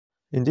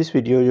In this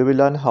video, you will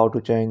learn how to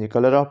change the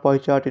color of pie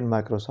chart in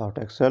Microsoft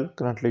Excel.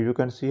 Currently, you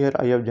can see here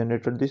I have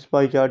generated this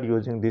pie chart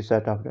using this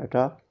set of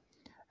data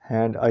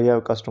and I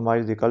have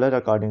customized the color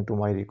according to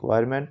my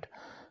requirement.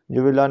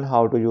 You will learn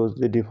how to use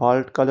the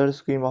default color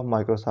scheme of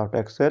Microsoft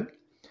Excel.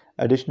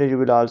 Additionally, you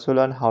will also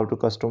learn how to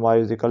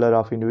customize the color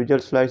of individual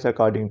slice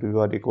according to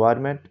your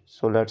requirement.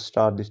 So let's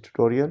start this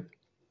tutorial.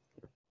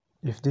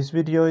 If this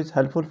video is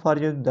helpful for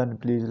you, then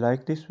please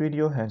like this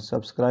video and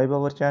subscribe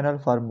our channel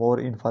for more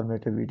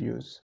informative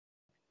videos.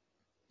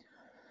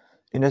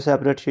 In a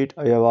separate sheet,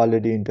 I have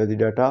already entered the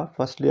data.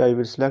 Firstly, I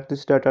will select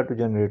this data to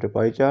generate a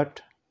pie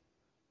chart.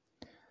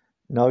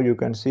 Now you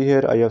can see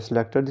here I have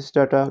selected this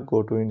data.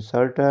 Go to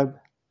Insert tab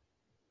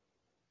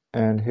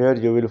and here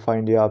you will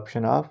find the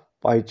option of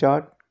pie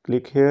chart.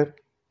 Click here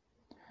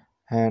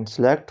and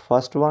select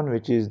first one,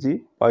 which is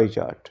the pie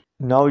chart.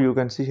 Now you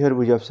can see here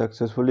we have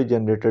successfully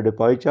generated a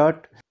pie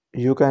chart.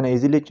 You can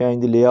easily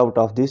change the layout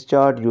of this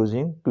chart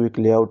using quick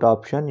layout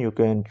option. You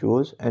can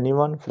choose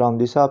anyone from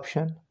this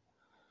option.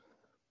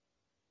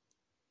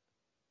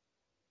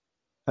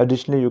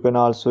 Additionally, you can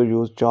also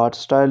use chart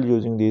style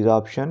using these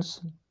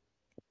options.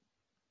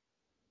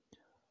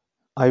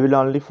 I will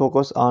only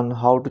focus on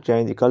how to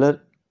change the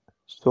color,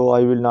 so I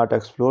will not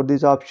explore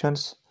these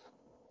options.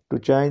 To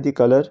change the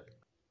color,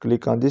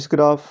 click on this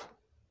graph.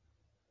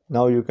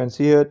 Now you can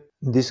see here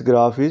this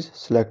graph is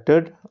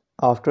selected.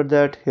 After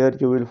that, here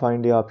you will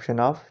find the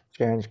option of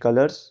change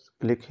colors.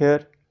 Click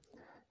here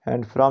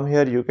and from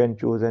here you can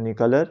choose any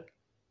color.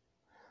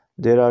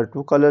 There are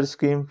two color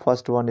schemes.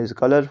 First one is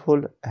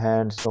colorful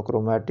and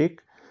monochromatic.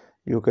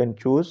 You can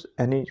choose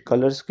any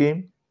color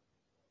scheme.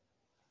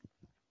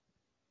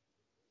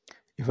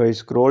 If I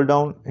scroll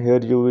down, here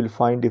you will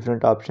find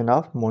different option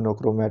of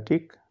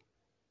monochromatic.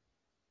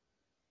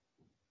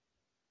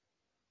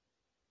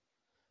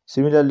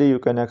 Similarly, you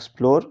can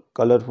explore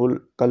colorful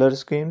color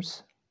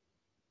schemes.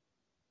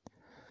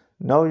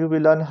 Now you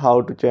will learn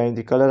how to change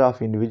the color of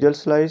individual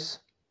slice.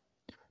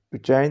 To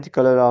change the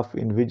color of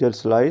individual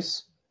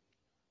slice,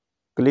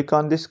 click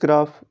on this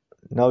graph.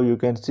 Now you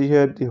can see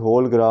here the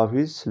whole graph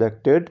is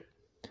selected.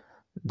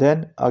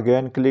 Then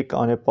again click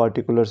on a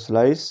particular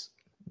slice.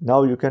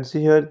 Now you can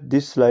see here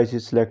this slice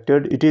is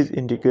selected. It is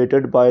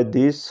indicated by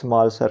these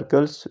small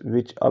circles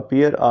which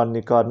appear on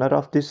the corner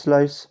of this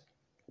slice.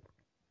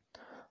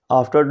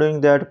 After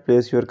doing that,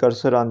 place your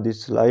cursor on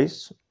this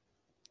slice,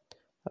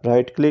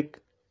 right click,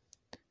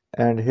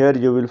 and here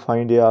you will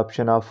find the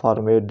option of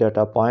format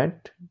data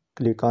point.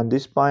 Click on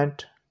this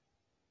point.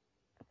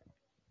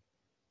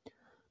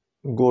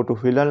 Go to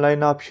fill and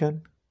line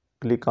option,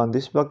 click on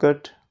this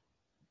bucket,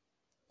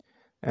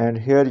 and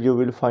here you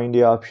will find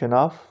the option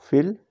of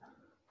fill.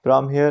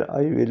 From here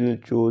I will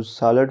choose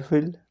solid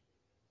fill,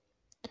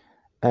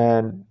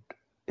 and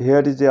here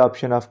is the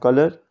option of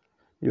color.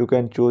 You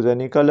can choose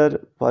any color.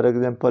 For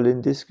example,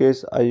 in this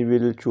case I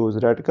will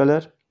choose red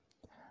color.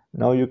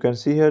 Now you can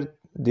see here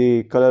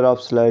the color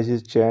of slice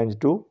is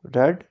changed to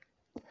red.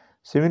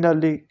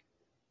 Similarly,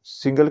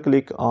 single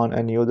click on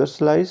any other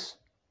slice.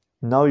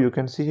 Now you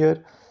can see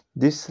here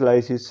this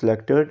slice is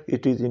selected.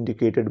 It is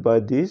indicated by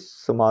these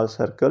small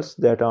circles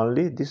that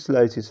only this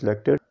slice is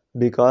selected,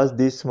 because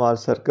these small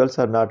circles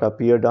are not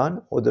appeared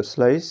on other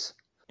slice.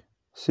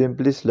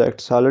 Simply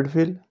select solid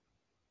fill,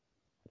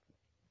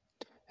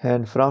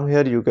 and from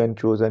here you can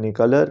choose any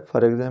color.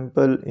 For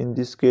example, in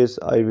this case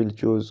I will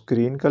choose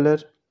green color.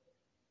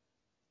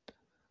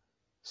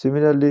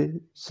 Similarly,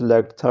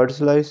 select third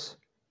slice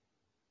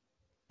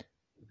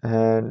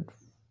and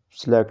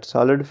select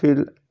solid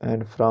fill,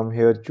 and from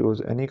here choose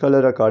any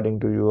color according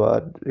to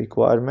your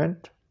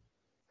requirement.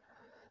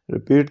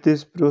 Repeat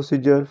this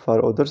procedure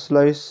for other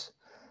slice.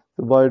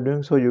 So by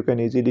doing so, you can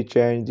easily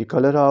change the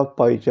color of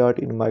pie chart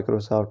in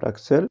Microsoft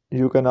Excel.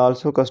 You can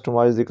also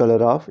customize the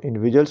color of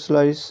individual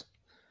slice.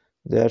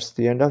 That's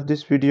the end of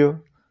this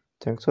video.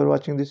 Thanks for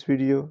watching this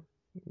video.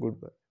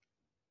 Goodbye.